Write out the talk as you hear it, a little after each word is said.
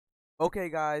Okay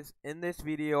guys, in this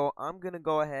video I'm gonna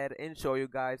go ahead and show you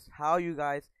guys how you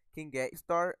guys can get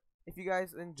start. If you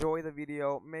guys enjoy the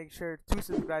video, make sure to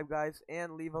subscribe guys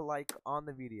and leave a like on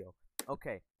the video.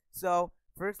 Okay, so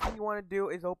first thing you want to do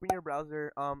is open your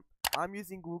browser. I'm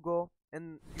using Google,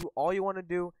 and all you want to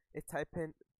do is type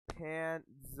in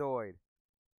Panzoid.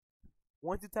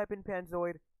 Once you type in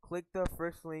Panzoid, click the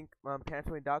first link,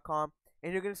 panzoid.com,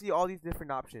 and you're gonna see all these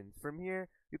different options. From here,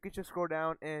 you can just scroll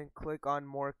down and click on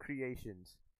more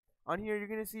creations. On here, you're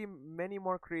gonna see many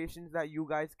more creations that you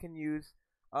guys can use.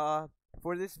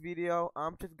 For this video,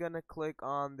 I'm just gonna click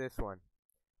on this one.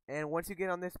 And once you get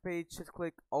on this page, just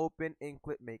click open in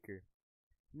Clipmaker.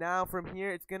 Now from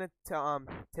here, it's gonna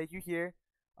take you here.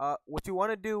 What you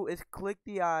want to do is click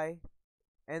the eye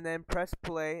and then press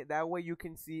play. That way you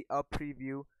can see a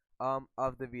preview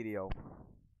of the video.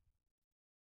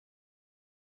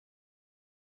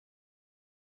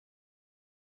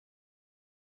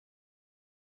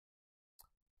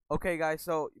 Okay guys,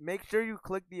 so make sure you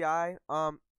click the eye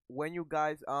when you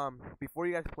guys before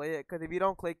you guys play it, because if you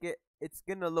don't click it, it's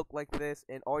gonna look like this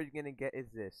and all you're gonna get is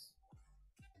this.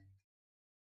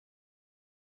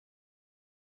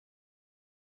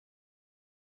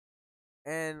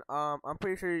 And I'm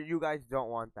pretty sure you guys don't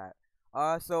want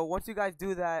that. So once you guys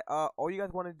do that, all you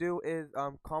guys want to do is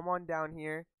come on down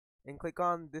here and click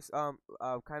on this kind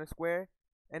of square,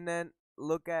 and then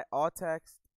look at all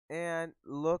text, and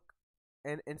look,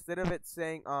 and instead of it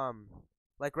saying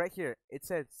like right here it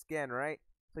says scan, right?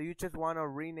 So you just want to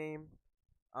rename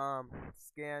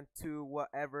scan to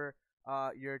whatever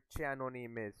your channel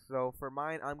name is. So for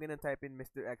mine, I'm gonna type in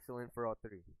Mr. Excellent for all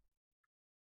three.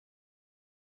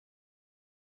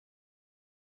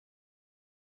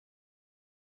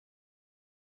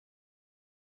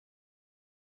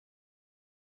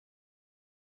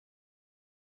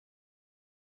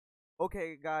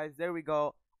 Okay guys, there we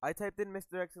go. I typed in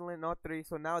Mr. Excellent Note 3,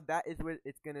 so now that is what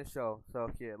it's gonna show. So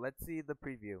here, let's see the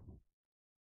preview.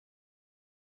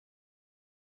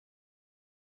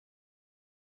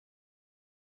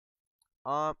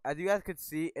 As you guys could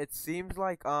see, it seems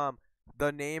like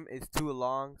the name is too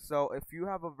long. So if you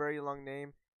have a very long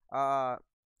name, uh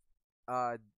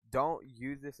uh don't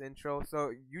use this intro. So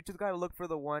you just gotta look for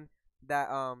the one that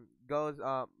goes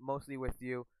mostly with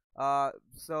you.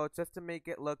 So just to make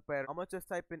it look better, I'm gonna just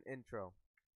type in intro.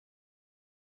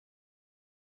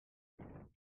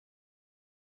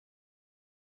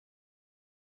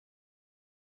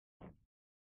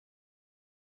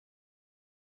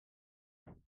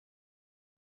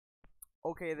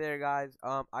 Okay there guys,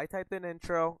 I typed in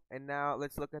intro, and now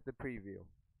let's look at the preview.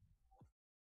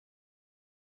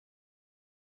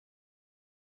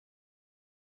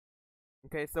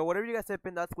 Okay, so whatever you guys type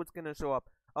in, that's what's gonna show up.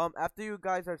 After you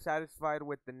guys are satisfied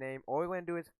with the name, all you're gonna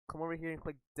do is come over here and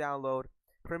click download.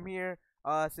 From here,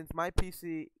 since my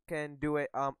PC can do it,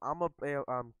 I'm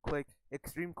gonna click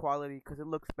extreme quality because it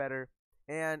looks better,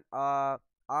 and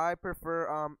I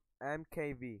prefer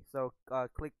MKV. So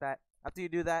click that. After you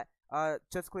do that,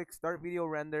 just click start video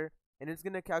render, and it's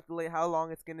gonna calculate how long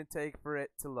it's gonna take for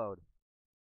it to load.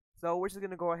 So we're just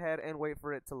gonna go ahead and wait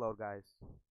for it to load, guys.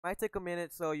 Might take a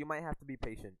minute, so you might have to be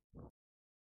patient.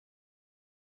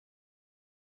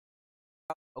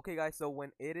 Okay guys, so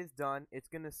when it is done, it's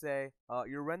gonna say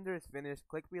your render is finished,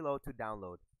 click below to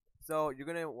download. So you're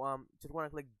gonna just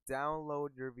wanna click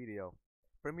download your video.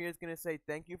 From here it's gonna say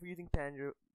thank you for using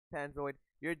Panzoid,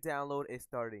 your download is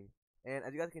starting. And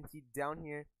as you guys can see down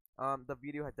here, the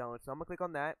video has downloaded. So I'm gonna click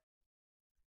on that,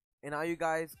 and now you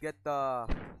guys have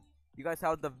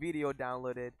the video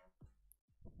downloaded.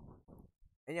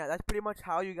 And yeah, that's pretty much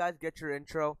how you guys get your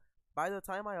intro. By the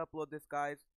time I upload this,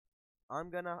 guys, I'm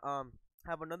gonna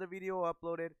have another video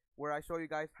uploaded where I show you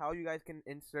guys how you guys can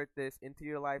insert this into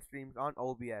your live streams on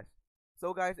OBS.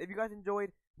 So guys, if you guys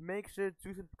enjoyed, make sure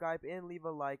to subscribe and leave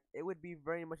a like. It would be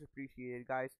very much appreciated,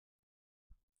 guys.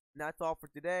 And that's all for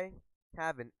today.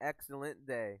 Have an excellent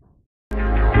day.